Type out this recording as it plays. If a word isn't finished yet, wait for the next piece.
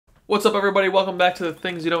What's up, everybody? Welcome back to the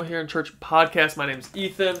Things You Don't Hear in Church podcast. My name's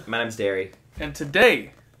Ethan. My name's Derry. And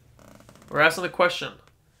today, we're asking the question,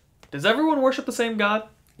 does everyone worship the same God?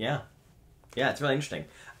 Yeah, it's really interesting.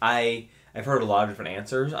 I've heard a lot of different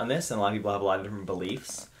answers on this, and a lot of people have a lot of different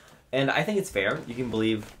beliefs. And I think it's fair. You can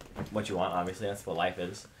believe what you want, obviously. That's what life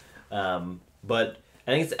is. But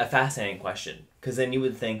I think it's a fascinating question, because then you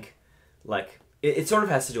would think, like, it sort of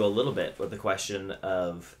has to do a little bit with the question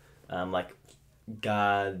of,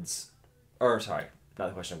 God's, or sorry, not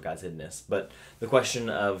the question of God's hiddenness, but the question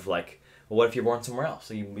of, like, well, what if you're born somewhere else?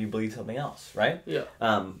 So you believe something else, right? Yeah.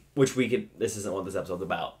 Which this isn't what this episode's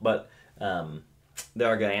about, but there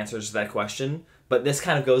are good answers to that question. But this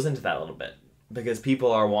kind of goes into that a little bit, because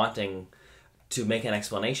people are wanting to make an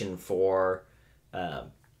explanation for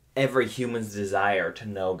every human's desire to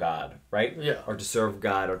know God, right? Yeah. Or to serve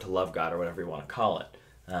God, or to love God, or whatever you want to call it.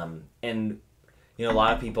 And you know, a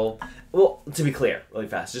lot of people, well, to be clear, really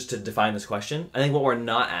fast, just to define this question, I think what we're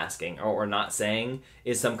not asking, or what we're not saying,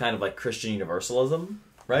 is some kind of, like, Christian universalism,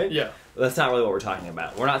 right? Yeah. That's not really what we're talking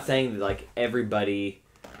about. We're not saying that, like, everybody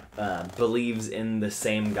believes in the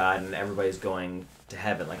same God and everybody's going to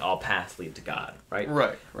heaven, like, all paths lead to God, right?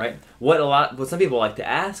 Right. What some people like to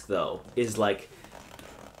ask, though, is, like,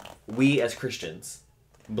 we as Christians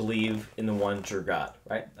believe in the one true God,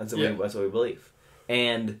 right? That's what we believe.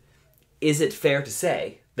 And is it fair to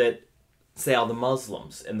say that, say, all the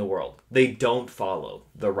Muslims in the world, they don't follow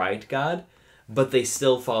the right God, but they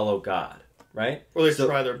still follow God, right? Or they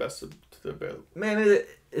try their best to the best. Maybe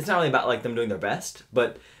it's not really about, like, them doing their best,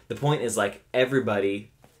 but the point is, like,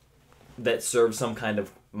 everybody that serves some kind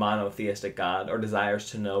of monotheistic God or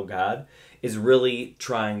desires to know God is really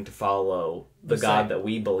trying to follow the God that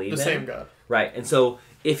we believe in. The same God. Right. And so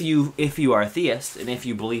if you are a theist and if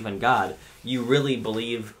you believe in God, you really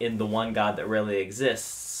believe in the one God that really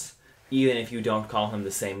exists, even if you don't call him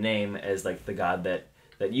the same name as, like, the God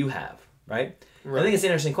that you have, right? I think it's an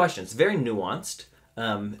interesting question. It's very nuanced.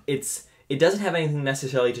 It doesn't have anything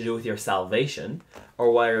necessarily to do with your salvation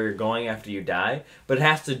or where you're going after you die, but it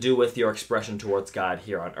has to do with your expression towards God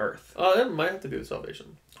here on earth. It might have to do with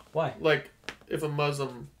salvation. Why? Like, if a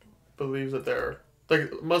Muslim believes that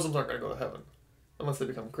Muslims aren't going to go to heaven unless they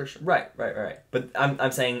become Christian. Right. But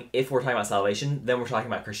I'm saying if we're talking about salvation, then we're talking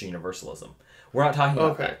about Christian universalism. We're not talking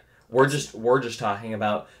about that. We're just talking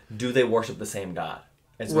about, do they worship the same God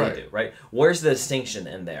as we do, right? Where's the distinction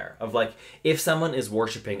in there of, like, if someone is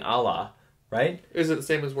worshiping Allah, right? Is it the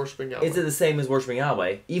same as worshiping Yahweh? Is it the same as worshiping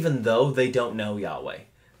Yahweh, even though they don't know Yahweh?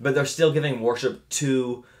 But they're still giving worship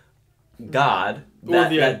to God,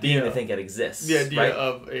 that being they think it exists. The idea right?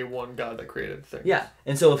 of a one God that created things. Yeah.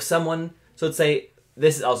 And so if someone, so let's say,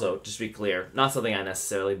 this is also, just to be clear, not something I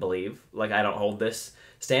necessarily believe. Like, I don't hold this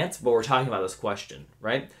stance, but we're talking about this question,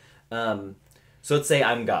 right? So let's say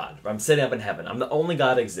I'm God. I'm sitting up in heaven. I'm the only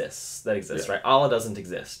God that exists, right? Allah doesn't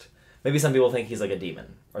exist. Maybe some people think he's like a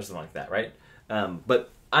demon or something like that, right? But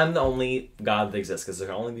I'm the only God that exists, because there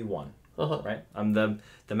can only be one, right? I'm the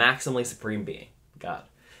maximally supreme being, God.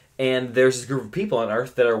 And there's this group of people on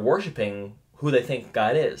earth that are worshiping who they think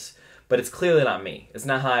God is. But it's clearly not me. It's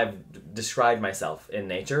not how I've described myself in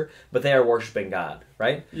nature, but they are worshiping God,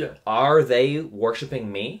 right? Yeah. Are they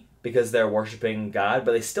worshiping me because they're worshiping God,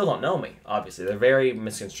 but they still don't know me, obviously? They're very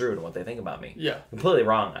misconstrued in what they think about me. Yeah. Completely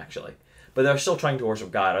wrong, actually. But they're still trying to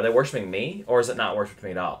worship God. Are they worshiping me, or is it not worshiping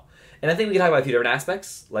me at all? And I think we can talk about a few different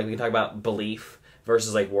aspects. Like, we can talk about belief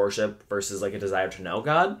versus, like, worship versus, like, a desire to know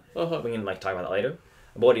God. We can, like, talk about that later.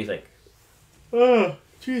 But what do you think?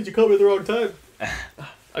 Jeez, you caught me at the wrong time.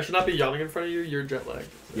 I should not be yawning in front of you. You're jet lagged.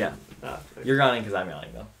 Yeah. You're yawning because I'm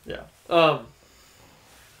yawning, though. Yeah.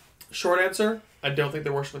 Short answer, I don't think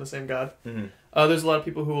they're worshiping the same God. Mm-hmm. There's a lot of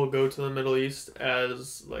people who will go to the Middle East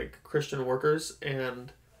as, like, Christian workers,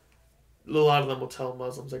 and a lot of them will tell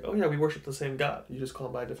Muslims, like, oh yeah, we worship the same God. You just call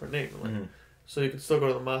him by a different name. Like, so you can still go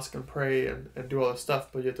to the mosque and pray and do all this stuff,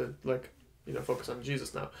 but you have to, like, focus on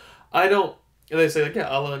Jesus now. And they say, like, yeah,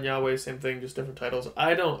 Allah and Yahweh, same thing, just different titles.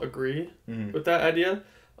 I don't agree with that idea.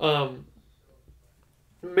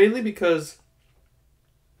 Mainly because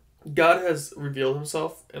God has revealed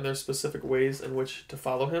himself, and there's specific ways in which to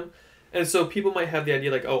follow him. And so people might have the idea,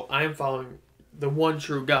 like, oh, I am following the one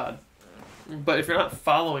true God. But if you're not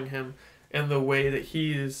following him in the way that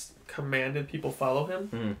he's commanded people follow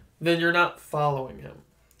him, then you're not following him.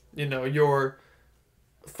 You're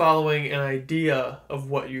following an idea of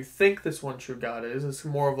what you think this one true God is. It's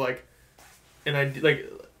more of like an idea,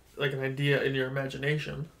 like an idea in your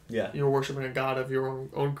imagination. Yeah. You're worshiping a God of your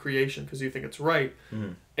own creation because you think it's right.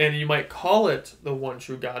 And you might call it the one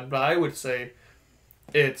true God, but I would say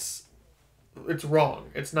it's it's wrong.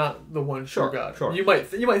 It's not the one true Sure, God. sure. You might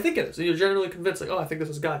think it is. So you're generally convinced, like, oh, I think this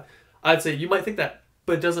is God. I'd say you might think that,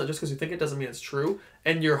 but it doesn't. Just because you think it doesn't mean it's true.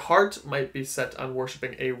 And your heart might be set on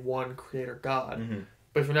worshiping a one Creator God. Mm-hmm.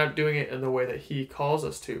 But if you're not doing it in the way that He calls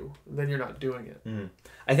us to, then you're not doing it. Mm-hmm.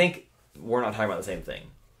 I think we're not talking about the same thing.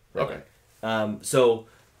 Really. Okay. So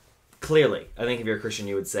clearly, I think if you're a Christian,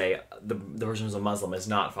 you would say the person who's a Muslim is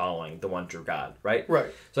not following the one true God, right? Right.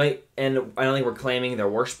 So I don't think we're claiming they're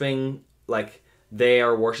worshiping, like,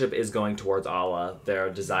 their worship is going towards Allah, their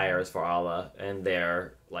desire is for Allah, and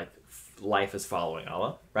their, like, life is following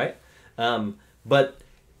Allah, right? But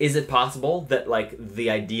is it possible that, like, the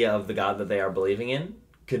idea of the God that they are believing in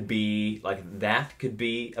could be, like, that could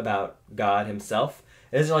be about God himself?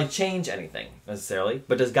 It doesn't really change anything, necessarily,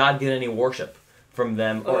 but does God get any worship from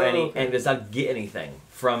them, or and does God get anything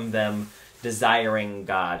from them desiring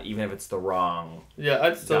God, even if it's the wrong Yeah,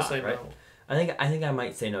 I'd still God, say right? no. I think I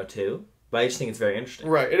might say no too, but I just think it's very interesting.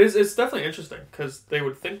 Right. It is. It's definitely interesting because they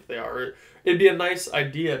would think they are. It'd be a nice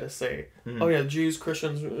idea to say, oh yeah, Jews,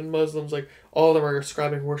 Christians, and Muslims, like all of them are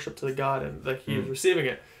ascribing worship to the God and that He is receiving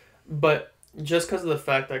it. But just because of the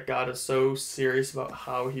fact that God is so serious about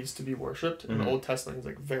how He's to be worshipped, in the Old Testament, He's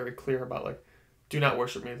like very clear about like, do not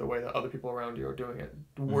worship me the way that other people around you are doing it.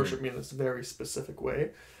 Worship me in this very specific way.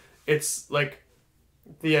 It's like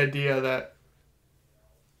the idea that,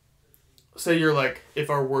 say you're like, if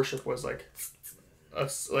our worship was like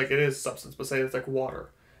it is substance, but say it's like water.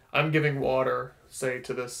 I'm giving water, say,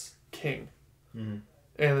 to this king. And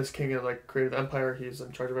this king has like created the empire, he's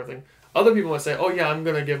in charge of everything. Other people might say, oh yeah, I'm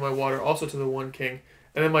going to give my water also to the one king,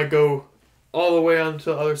 and it might go all the way on to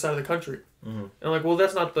the other side of the country. And I'm like, well,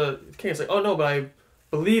 that's not the king. It's like, oh no, but I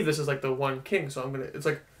believe this is like the one king, so I'm going to, it's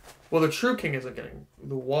like, well, the true king isn't getting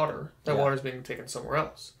the water. That water is being taken somewhere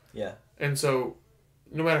else. Yeah. And so,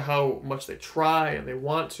 no matter how much they try and they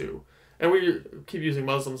want to, and we keep using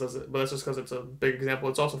Muslims as it, but that's just because it's a big example.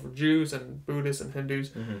 It's also for Jews and Buddhists and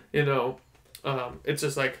Hindus. You know, it's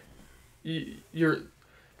just like you're,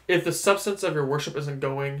 if the substance of your worship isn't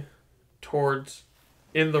going towards,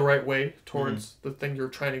 in the right way, towards the thing you're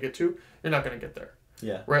trying to get to, you're not going to get there.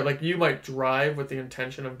 Yeah. Right? Like, you might drive with the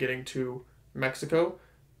intention of getting to Mexico,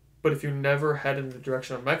 but if you never head in the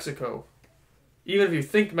direction of Mexico, even if you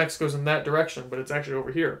think Mexico's in that direction, but it's actually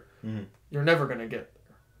over here, you're never going to get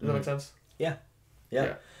there. Does that make sense?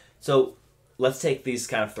 Yeah. So let's take these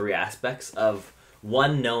kind of three aspects of,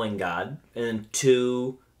 one, knowing God, and then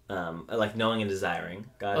two, like knowing and desiring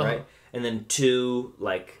God, right? And then two,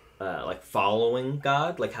 like following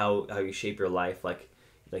God, like how you shape your life,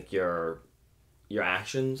 like your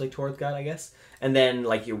actions, like towards God, I guess, and then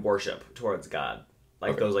like your worship towards God,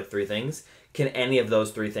 like those like three things. Can any of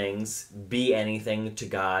those three things be anything to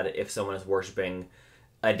God if someone is worshiping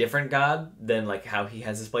a different God than like how He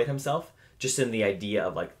has displayed Himself, just in the idea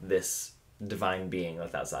of like this divine being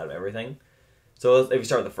that's outside of everything? So if you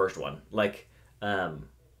start with the first one, like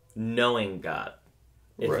knowing God,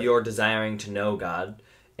 if you're desiring to know God,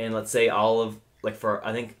 and let's say all of, like, for,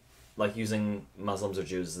 I think like using Muslims or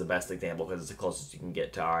Jews is the best example because it's the closest you can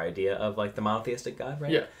get to our idea of like the monotheistic God,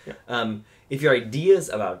 right? Yeah. If your ideas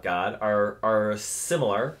about God are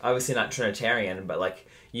similar, obviously not Trinitarian, but like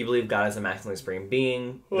you believe God is a maximally supreme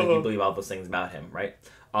being, like you believe all those things about Him, right?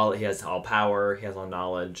 He has all power, He has all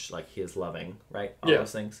knowledge, like He is loving, right? All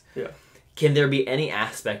those things. Yeah. Can there be any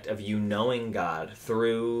aspect of you knowing God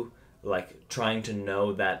through like trying to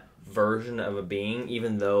know that version of a being,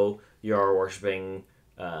 even though you're worshiping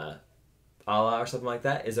Allah or something like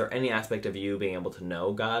that? Is there any aspect of you being able to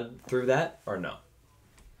know God through that, or no?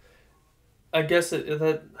 I guess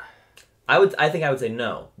that. I think I would say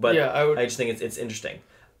no, but yeah, I just think it's interesting.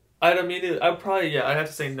 I'd probably I'd have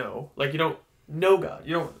to say no. Like, you don't know God,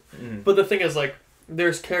 you don't. But the thing is, like,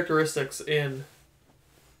 there's characteristics in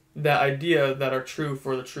that idea that are true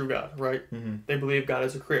for the true God, right? They believe God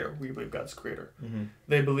is a creator. We believe God is a creator.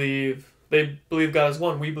 They believe God is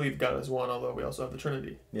one. We believe God is one, although we also have the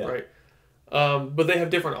Trinity, right? But they have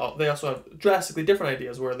different. They also have drastically different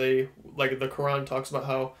ideas where they, like, the Quran talks about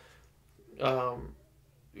how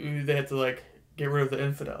they have to like get rid of the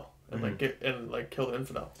infidel and kill the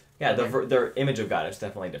infidel. Yeah, their image of God is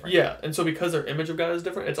definitely different. Yeah, and so because their image of God is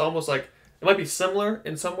different, it's almost like it might be similar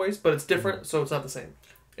in some ways, but it's different, so it's not the same.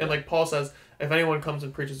 And like Paul says, if anyone comes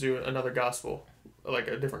and preaches you another gospel, like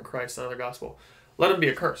a different Christ, another gospel, let him be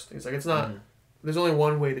accursed. He's like, it's not. There's only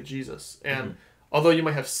one way to Jesus, and although you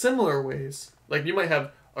might have similar ways, like you might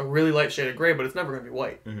have a really light shade of gray, but it's never going to be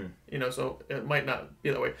white. You know, so it might not be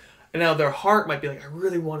that way. And now their heart might be like, I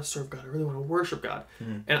really want to serve God. I really want to worship God.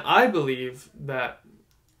 And I believe that,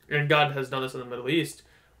 and God has done this in the Middle East,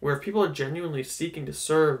 where if people are genuinely seeking to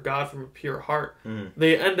serve God from a pure heart, Mm-hmm.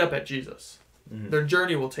 they end up at Jesus. Mm-hmm. Their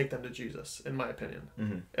journey will take them to Jesus, in my opinion,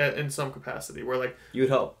 Mm-hmm. in some capacity. Where like, You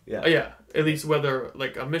would hope, yeah. yeah, at least whether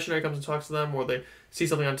like a missionary comes and talks to them, or they see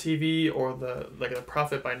something on TV, or the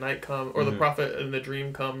prophet by night come, or the prophet in the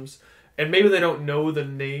dream comes, and maybe they don't know the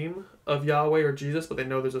name of Yahweh or Jesus, but they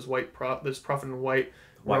know there's this prophet in white.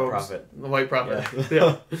 White robes. prophet. The white prophet.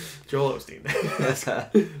 Yeah. Yeah. Joel Osteen.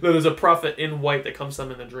 There's a prophet in white that comes to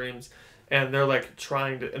them in the dreams, and they're like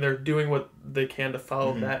and they're doing what they can to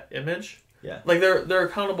follow that image. Yeah. Like they're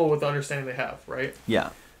accountable with the understanding they have, right? Yeah.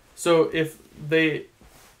 So if they,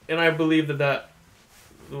 and I believe that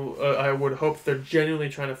I would hope they're genuinely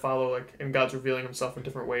trying to follow, like, and God's revealing himself in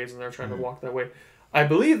different ways, and they're trying to walk that way. I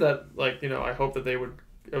believe that, like, I hope that they would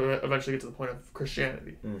eventually get to the point of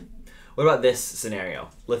Christianity. What about this scenario?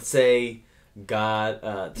 Let's say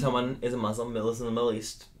someone is a Muslim, lives in the Middle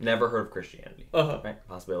East, never heard of Christianity. Right?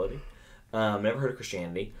 Possibility. Never heard of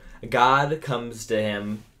Christianity. God comes to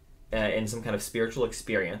him in some kind of spiritual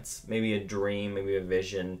experience, maybe a dream, maybe a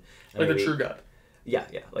vision. Like the true God. Yeah,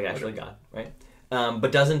 like actually God, right?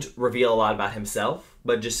 But doesn't reveal a lot about himself,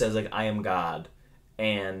 but just says, like, I am God,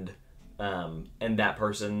 and that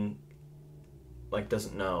person, like,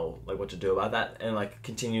 doesn't know, like, what to do about that, and, like,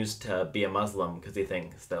 continues to be a Muslim because he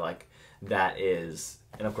thinks that, like, that is,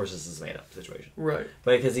 and of course this is a made up situation, right?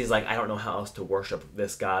 But because he's like, I don't know how else to worship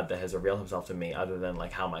this God that has revealed himself to me other than,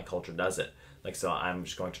 like, how my culture does it, like, so I'm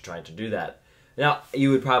just going to try to do that. Now,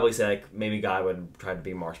 you would probably say, like, maybe God would try to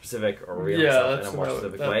be more specific or reveal himself in a more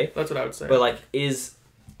specific way. That's what I would say. But, like, is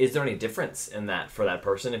there any difference in that for that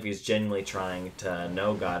person if he's genuinely trying to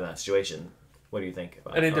know God in that situation? What do you think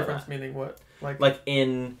about any difference that? Meaning what? Like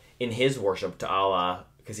in his worship to Allah,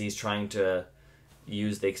 because he's trying to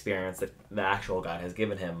use the experience that the actual God has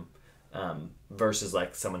given him, versus,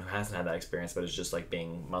 like, someone who hasn't had that experience but is just, like,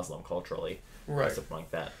 being Muslim culturally, right? Or something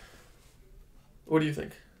like that. What do you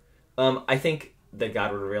think? I think that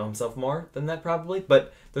God would reveal himself more than that, probably.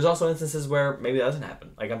 But there's also instances where maybe that doesn't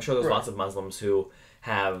happen. Like, I'm sure there's lots of Muslims who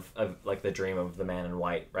have, like, the dream of the man in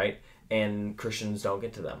white, right? And Christians don't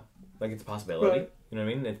get to them. Like, it's a possibility. Right. You know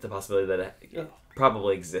what I mean? It's a possibility that it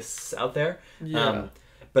probably exists out there. Yeah.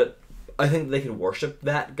 But I think they could worship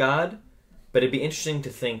that God. But it'd be interesting to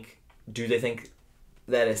think, do they think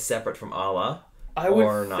that is separate from Allah? I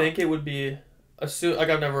would think it would be... like,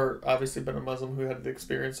 I've never obviously been a Muslim who had the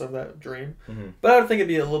experience of that dream, but I would think it'd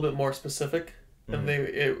be a little bit more specific,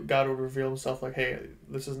 and God would reveal himself like, "Hey,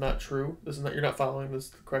 this is not true. You're not following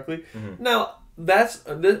this correctly." Now and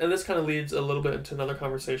this kind of leads a little bit into another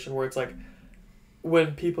conversation where it's like,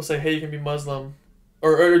 when people say, "Hey, you can be Muslim,"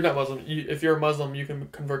 or not Muslim. If you're a Muslim, you can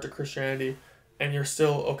convert to Christianity, and you're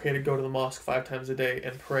still okay to go to the mosque 5 times a day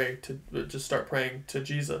and pray to just start praying to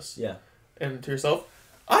Jesus, and to yourself.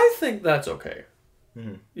 I think that's okay.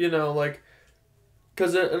 Like,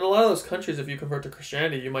 because in a lot of those countries, if you convert to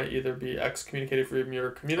Christianity, you might either be excommunicated from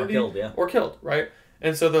your community or killed, right?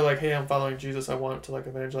 And so they're like, hey, I'm following Jesus, I want to, like,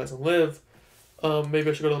 evangelize and live. Maybe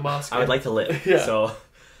I should go to the mosque. I would like to live, so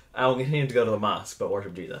I will continue to go to the mosque, but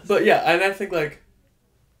worship Jesus. But yeah, and I think, like,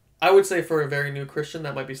 I would say for a very new Christian,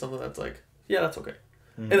 that might be something that's like, yeah, that's okay.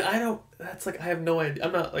 And I have no idea.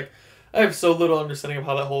 I'm not, like, I have so little understanding of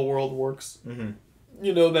how that whole world works.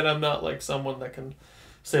 That I'm not, like, someone that can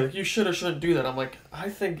say, like, you should or shouldn't do that. I'm like, I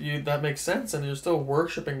think that makes sense, and you're still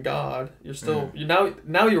worshiping God. You're still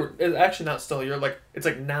now you're actually not still. You're like, it's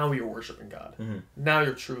like now you're worshiping God. Now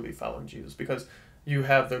you're truly following Jesus because you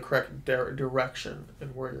have the correct direction in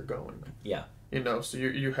where you're going. Yeah. So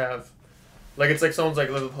you have, like, it's like someone's like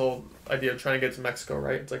the whole idea of trying to get to Mexico,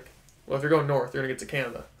 right? It's like, well, if you're going north, you're gonna get to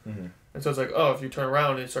Canada. And so it's like, oh, if you turn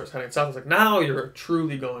around and you start heading south, it's like, now you're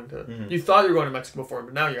truly going to... You thought you were going to Mexico before,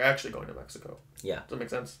 but now you're actually going to Mexico. Yeah. Does that make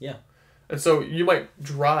sense? Yeah. And so you might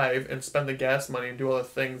drive and spend the gas money and do all the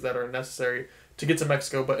things that are necessary to get to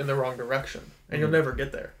Mexico, but in the wrong direction. And you'll never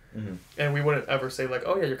get there. And we wouldn't ever say, like,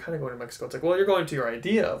 oh, yeah, you're kind of going to Mexico. It's like, well, you're going to your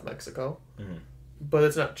idea of Mexico, but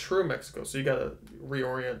it's not true Mexico, so you got to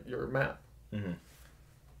reorient your map.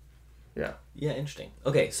 Yeah. Yeah, interesting.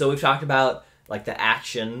 Okay, so we've talked about, like, the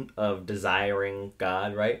action of desiring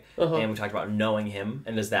God, right? And we talked about knowing him,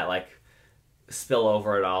 and does that, like, spill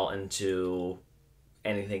over at all into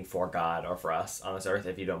anything for God or for us on this earth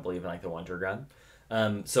if you don't believe in, like, the one true God?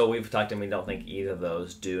 So we've talked, and we don't think either of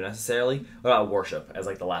those do necessarily. What about worship as,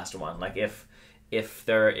 like, the last one? Like, if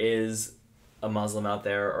there is a Muslim out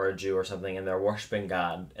there or a Jew or something, and they're worshiping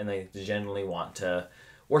God, and they genuinely want to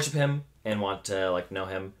worship him and want to, like, know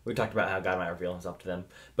him. We talked about how God might reveal himself to them.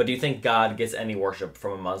 But do you think God gets any worship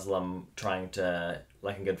from a Muslim trying to,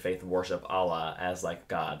 like, in good faith, worship Allah as, like,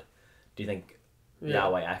 God? Do you think Yeah.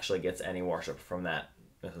 Yahweh actually gets any worship from that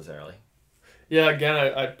necessarily. Yeah, again,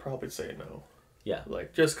 I'd probably say no. Yeah.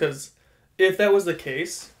 Like, just because if that was the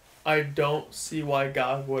case, I don't see why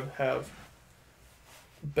God would have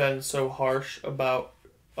been so harsh about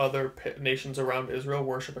other nations around Israel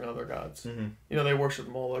worshiping other gods. Mm-hmm. You know, they worshipped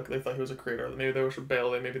Moloch. They thought he was a creator. Maybe they worshipped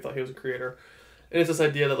Baal. They maybe thought he was a creator. And it's this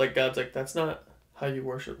idea that, like, God's like, that's not how you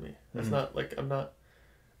worship me. That's not, like, I'm not...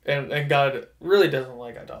 And God really doesn't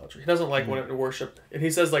like idolatry. He doesn't like wanting to worship. And he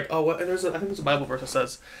says, like, oh, what? And I think there's a Bible verse that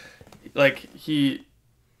says, like,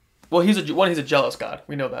 well, he's a jealous God.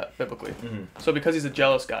 We know that biblically. Mm-hmm. So because he's a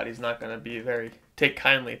jealous God, he's not going to be take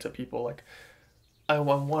kindly to people. Like, I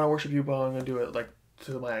want to worship you, but I'm going to do it, like,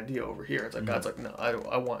 to my idea over here. It's like, God's like, no,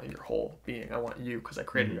 I want your whole being. I want you because I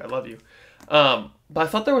created you. I love you. But I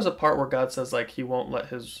thought there was a part where God says, like, he won't let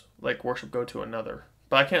his, like, worship go to another.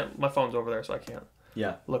 But I can't, my phone's over there, so I can't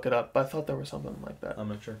look it up. But I thought there was something like that. I'm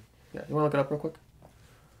not sure. Yeah, you want to look it up real quick?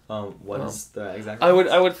 What is the exact... I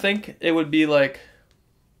would think it would be like,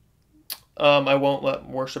 I won't let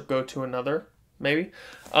worship go to another, maybe.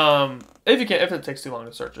 If it takes too long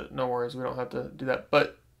to search it, no worries, we don't have to do that.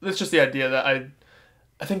 But it's just the idea that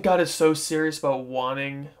I think God is so serious about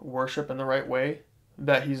wanting worship in the right way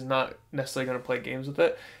that he's not necessarily going to play games with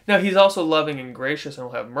it. Now, he's also loving and gracious and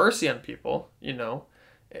will have mercy on people, you know.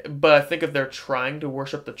 But I think if they're trying to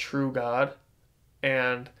worship the true God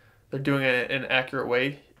and they're doing it in an accurate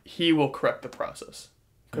way, he will correct the process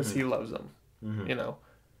because he loves them, you know.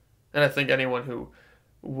 And I think anyone who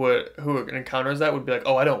encounters that would be like,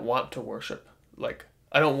 oh, I don't want to worship. Like,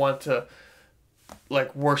 I don't want to,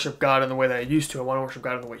 like, worship God in the way that I used to. I want to worship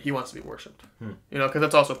God in the way he wants to be worshipped. You know, because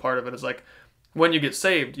that's also part of it is, like, when you get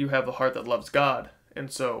saved, you have the heart that loves God. And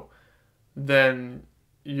so then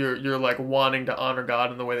you're like wanting to honor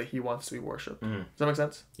God in the way that he wants to be worshipped. Does that make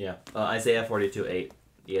sense? Yeah. Isaiah 42:8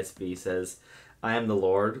 ESV says, I am the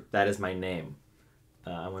Lord, that is my name.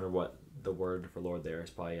 I wonder what the word for Lord there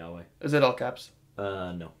is. Probably Yahweh. Is it all caps?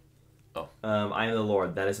 No. Oh. I am the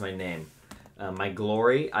Lord, that is my name. My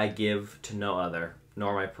glory I give to no other,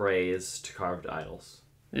 nor my praise to carved idols.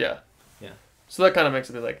 Yeah. Yeah. So that kind of makes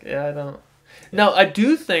it be like, yeah, I don't... Now, I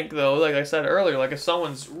do think, though, like I said earlier, like, if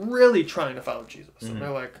someone's really trying to follow Jesus, and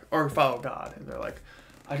they're like, or follow God, and they're like,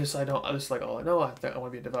 I just like, all I know, I want to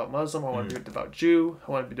be a devout Muslim, I want to be a devout Jew,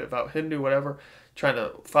 I want to be a devout Hindu, whatever, trying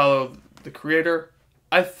to follow the Creator,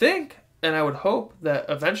 I think, and I would hope, that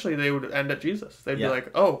eventually they would end at Jesus. They'd be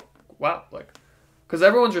like, oh, wow, like, because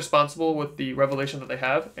everyone's responsible with the revelation that they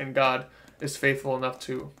have, and God is faithful enough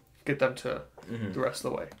to get them to the rest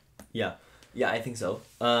of the way. Yeah. Yeah, I think so.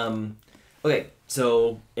 Okay,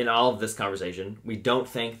 so in all of this conversation, we don't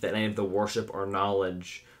think that any of the worship or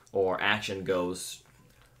knowledge or action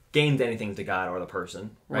gains anything to God or the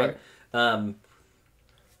person, right?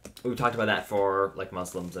 We talked about that for, like,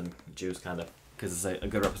 Muslims and Jews, kind of, because it's a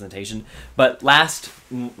good representation. But last,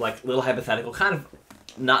 like, little hypothetical, kind of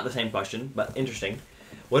not the same question, but interesting.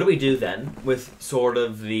 What do we do then with sort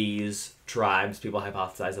of these tribes people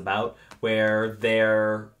hypothesize about, where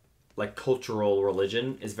their, like, cultural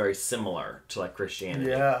religion is very similar to, like,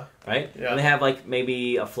 Christianity? Yeah. Right? Yeah. And they have, like,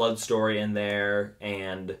 maybe a flood story in there,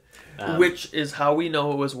 and... which is how we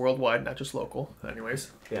know it was worldwide, not just local, anyways.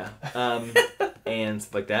 Yeah. And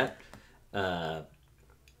stuff like that.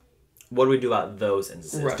 What do we do about those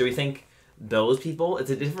instances? Right. Do we think those people... It's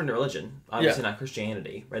a different religion. Obviously not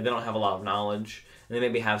Christianity, right? They don't have a lot of knowledge, and they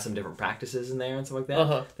maybe have some different practices in there and stuff like that.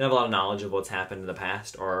 They don't have a lot of knowledge of what's happened in the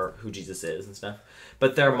past or who Jesus is and stuff.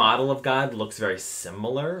 But their model of God looks very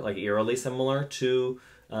similar, like eerily similar to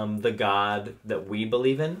the God that we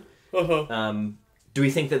believe in. Do we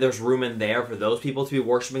think that there's room in there for those people to be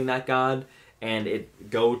worshiping that God and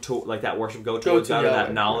that worship go towards God, or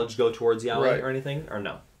that knowledge go towards Yahweh or anything, or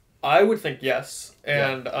no? I would think yes.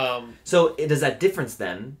 And so does that difference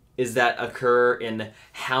then, is that occur in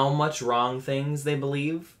how much wrong things they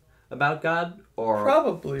believe about God? Or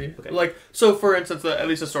probably. Okay. Like, so for instance, at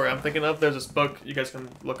least the story I'm thinking of, there's this book, you guys can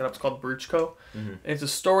look it up, it's called Bruchko. It's a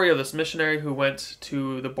story of this missionary who went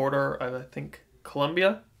to the border of, I think,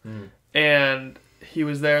 Colombia, and he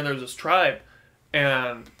was there, and there was this tribe,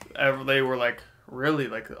 and they were, like, really,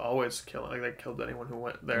 like, always killing, like, they killed anyone who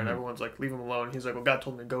went there, and everyone's like, leave him alone. He's like, well, God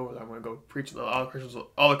told me to go over there, I'm going to go preach. And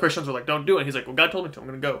all the Christians were like, don't do it. And he's like, well, God told me to, I'm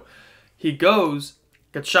going to go. He goes,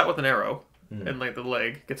 gets shot with an arrow in, like, the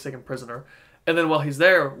leg, gets taken prisoner, and then while he's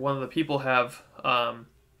there, one of the people have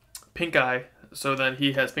pink eye, so then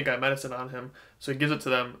he has pink eye medicine on him, so he gives it to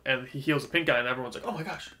them, and he heals the pink eye, and everyone's like, oh my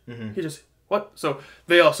gosh, he just, what? So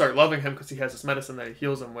they all start loving him because he has this medicine that he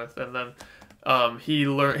heals them with, and then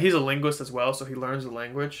he's a linguist as well, so he learns the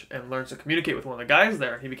language and learns to communicate with one of the guys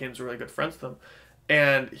there, and he becomes really good friends with them.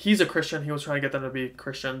 And he's a Christian. He was trying to get them to be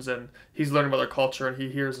Christians, and he's learning about their culture, and he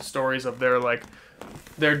hears the stories of their like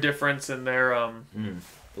their difference in their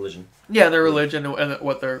Religion. yeah, their religion and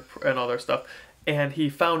what their and all their stuff. And he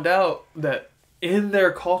found out that in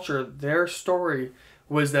their culture, their story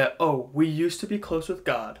was that, oh, we used to be close with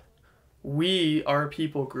God. We, our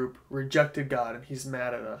people group, rejected God, and he's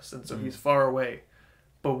mad at us, and so he's far away.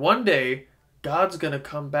 But one day, God's gonna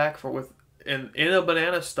come back in a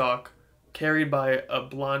banana stalk, carried by a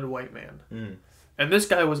blonde white man. And this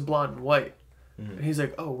guy was blonde and white. And he's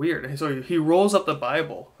like, oh, weird. And so he rolls up the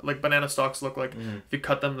Bible. Like, banana stalks look like, if you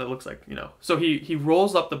cut them, that looks like, you know. So he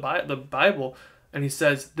rolls up the Bible, and he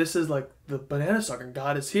says, this is like the banana stalk, and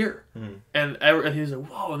God is here. And he's like,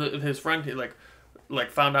 whoa. And his friend, he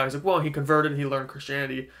like found out. He's like, well, he converted, he learned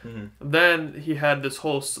Christianity. Then he had this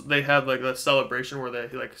they had like a celebration where they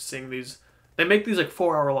like sing these, they make these like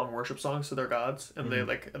 4-hour long worship songs to their gods, and they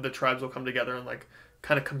like, the tribes will come together and like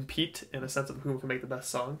kind of compete in a sense of who can make the best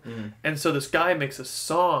song. And so this guy makes a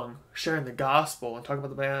song sharing the gospel and talking about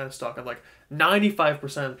the banana stalk, and like 95%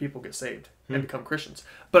 of the people get saved and become Christians.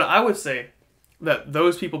 But I would say that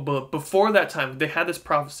those people, before that time, they had this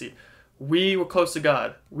prophecy. We were close to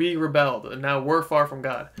God. We rebelled, and now we're far from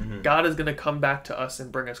God. God is going to come back to us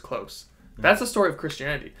and bring us close. That's the story of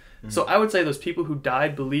Christianity. So I would say those people who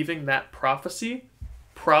died believing that prophecy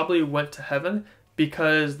probably went to heaven,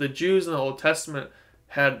 because the Jews in the Old Testament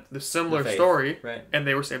had the similar story, right, and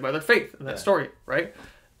they were saved by their faith in that story, right?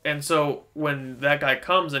 And so when that guy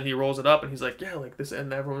comes and he rolls it up and he's like, yeah, like this,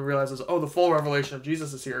 and everyone realizes, oh, the full revelation of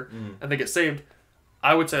Jesus is here, and they get saved,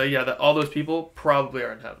 I would say, yeah, that all those people probably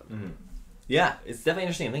are in heaven. Yeah, it's definitely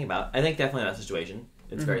interesting to think about. I think definitely in that situation,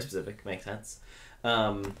 it's very specific, makes sense.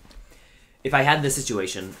 If I had this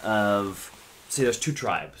situation of, say there's 2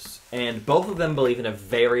 tribes, and both of them believe in a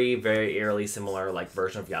very, very eerily similar like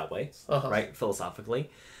version of Yahweh, right, philosophically,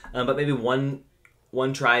 but maybe one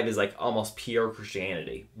tribe is like almost pure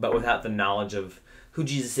Christianity, but without the knowledge of who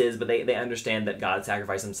Jesus is, but they understand that God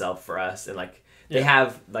sacrificed himself for us, and like they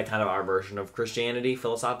have like kind of our version of Christianity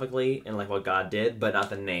philosophically and like what God did, but not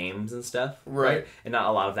the names and stuff, right? And not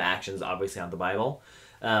a lot of the actions, obviously, not the Bible.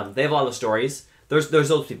 They have a lot of the stories. There's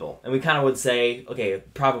those people, and we kind of would say, okay,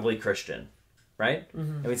 probably Christian, right?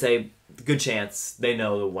 And we'd say, good chance they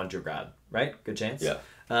know the one true God, right? Good chance. Yeah.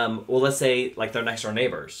 Well, let's say like their next door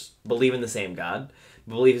neighbors believe in the same God,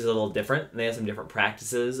 believe he's a little different, and they have some different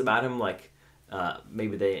practices about him, like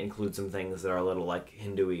maybe they include some things that are a little like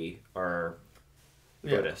Hindu-y or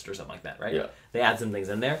Buddhist or something like that, right? Yeah. They add some things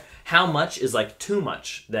in there. How much is like too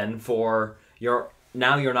much then for you're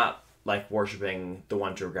not like worshiping the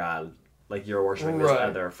one true God, like you're worshiping this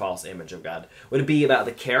other false image of God? Would it be about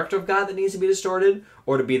the character of God that needs to be distorted,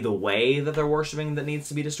 or to be the way that they're worshiping that needs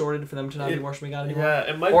to be distorted for them to not be worshiping God anymore? Yeah,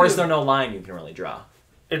 it might or be is there no line you can really draw?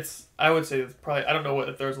 I would say it's probably, I don't know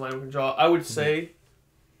if there's a line we can draw. I would say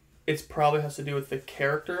it's probably has to do with the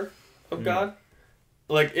character of God.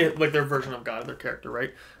 Like their version of God, their character,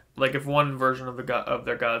 right? Like if one version of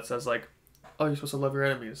their God says like, oh, you're supposed to love your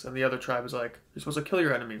enemies, and the other tribe is like, you're supposed to kill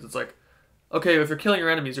your enemies. It's like, okay, if you're killing your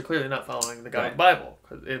enemies, you're clearly not following the God of the Bible.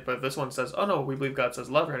 But if this one says, oh no, we believe God says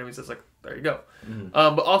love your enemies, it's like, there you go.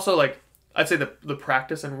 But also, like, I'd say the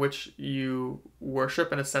practice in which you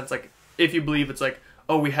worship, in a sense, like, if you believe it's like,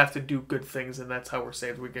 oh, we have to do good things and that's how we're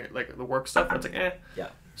saved, we get like the work stuff, it's like, eh. Yeah.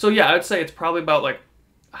 So yeah, I'd say it's probably about like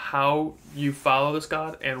how you follow this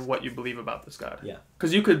God and what you believe about this God. Yeah.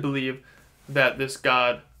 Because you could believe that this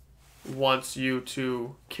God wants you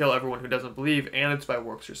to kill everyone who doesn't believe, and it's by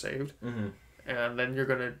works you're saved. And then you're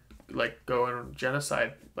gonna like go and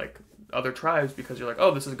genocide like other tribes because you're like,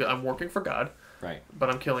 oh, this is good, I'm working for God, right, but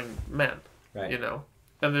I'm killing men, right, you know.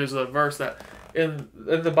 And there's a verse that in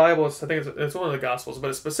the Bible, I think it's one of the Gospels,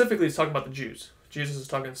 but it specifically is talking about the Jews. Jesus is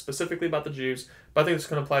talking specifically about the Jews, but I think this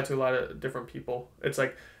can apply to a lot of different people. It's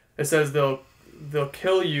like, it says they'll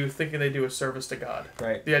kill you thinking they do a service to God.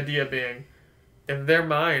 Right. The idea being, in their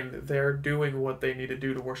mind, they're doing what they need to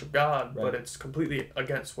do to worship God, but it's completely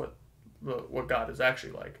against what God is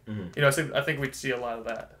actually like. You know, I think we'd see a lot of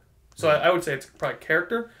that. So I would say it's probably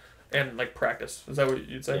character and like practice. Is that what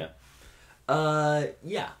you'd say?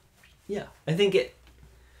 Yeah. I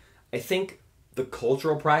think the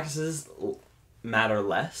cultural practices matter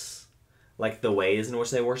less, like the ways in which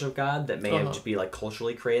they worship God that may have to be like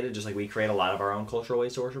culturally created, just like we create a lot of our own cultural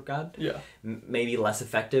ways to worship God. Yeah. Maybe less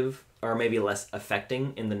effective, or maybe less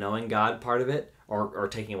affecting in the knowing God part of it, or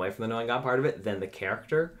taking away from the knowing God part of it, than the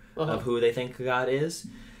character of who they think God is.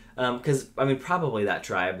 Because, I mean, probably that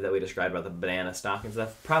tribe that we described about the banana stalk and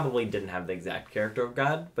stuff probably didn't have the exact character of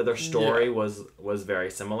God, but their story was very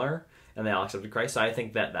similar, and they all accepted Christ, so I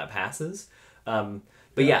think that passes.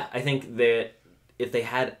 But yeah, I think that if they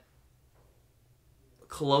had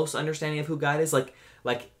close understanding of who God is, like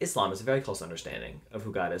Islam is a very close understanding of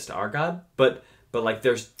who God is to our God, but like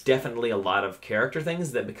there's definitely a lot of character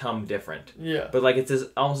things that become different. Yeah. But like it's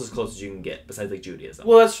almost as close as you can get besides like Judaism.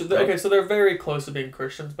 Well, that's true. Right? Okay, so they're very close to being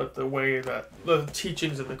Christians, but the way that the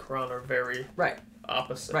teachings in the Quran are very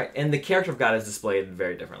opposite. Right, and the character of God is displayed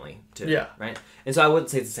very differently too. Yeah. Right, and so I wouldn't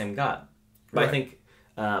say it's the same God, but Right. I think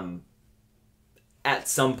at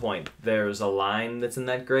some point there's a line that's in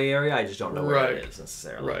that gray area. I just don't know where it is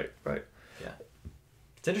necessarily. Right. Yeah,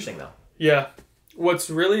 it's interesting though. Yeah. What's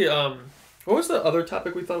really what was the other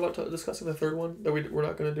topic we thought about discussing? The third one that we're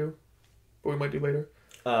not going to do, but we might do later.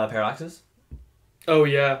 Paradoxes. Oh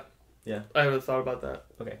yeah. Yeah. I haven't thought about that.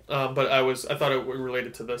 Okay. But I thought it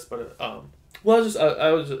related to this, but well, it's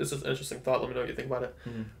just an interesting thought. Let me know what you think about it.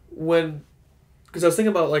 Mm-hmm. Because I was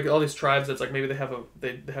thinking about like all these tribes. It's like maybe they have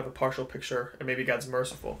a partial picture, and maybe God's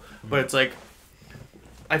merciful. Mm-hmm. But it's like,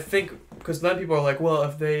 I think because then people are like, well,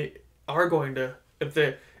 if they are going to, if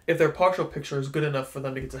their partial picture is good enough for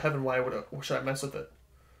them to get to heaven, why should I mess with it?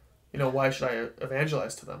 You know, why should I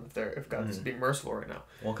evangelize to them if God's being merciful right now?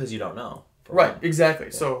 Well, because you don't know. Right. Exactly.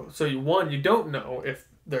 Yeah. So you don't know if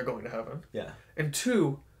they're going to heaven. Yeah. And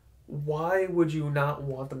two, why would you not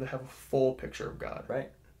want them to have a full picture of God?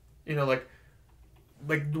 Right. You know, like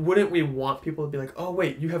wouldn't we want people to be like, oh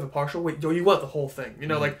wait, you have a partial? Wait, you want the whole thing? You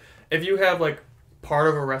know, like if you have like part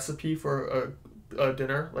of a recipe for a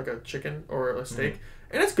dinner, like a chicken or a steak,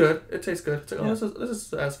 and it's good, it tastes good. It's like, oh, this is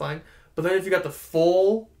satisfying. But then if you got the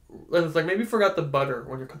full, it's like maybe you forgot the butter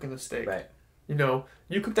when you're cooking the steak. Right. You know,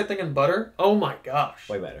 you cook that thing in butter. Oh my gosh.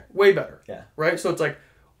 Way better. Way better. Yeah. Right. So it's like,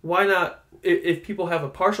 why not? If people have a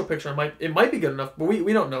partial picture, it might be good enough, but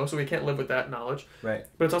we don't know, so we can't live with that knowledge. Right.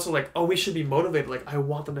 But it's also like, oh, we should be motivated. Like, I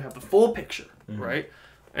want them to have the full picture, right?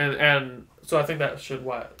 And so I think that should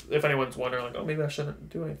if anyone's wondering, like, oh, maybe I shouldn't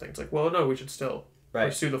do anything. It's like, well, no, we should still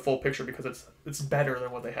pursue the full picture because it's better than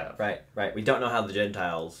what they have. Right. We don't know how the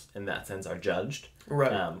Gentiles, in that sense, are judged.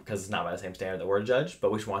 Right. Because it's not by the same standard that we're judged,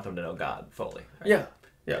 but we should want them to know God fully. Right?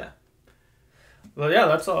 Yeah. Well, yeah,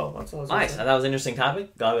 that's all. Nice. I thought it was an interesting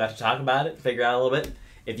topic. Glad we got to talk about it, figure out a little bit.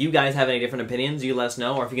 If you guys have any different opinions, you let us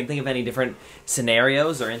know. Or if you can think of any different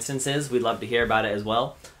scenarios or instances, we'd love to hear about it as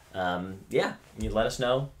well. You let us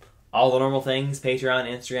know. All the normal things, Patreon,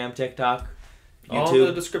 Instagram, TikTok, YouTube. All in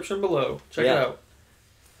the description below. Check it out.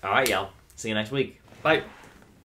 All right, y'all. See you next week. Bye.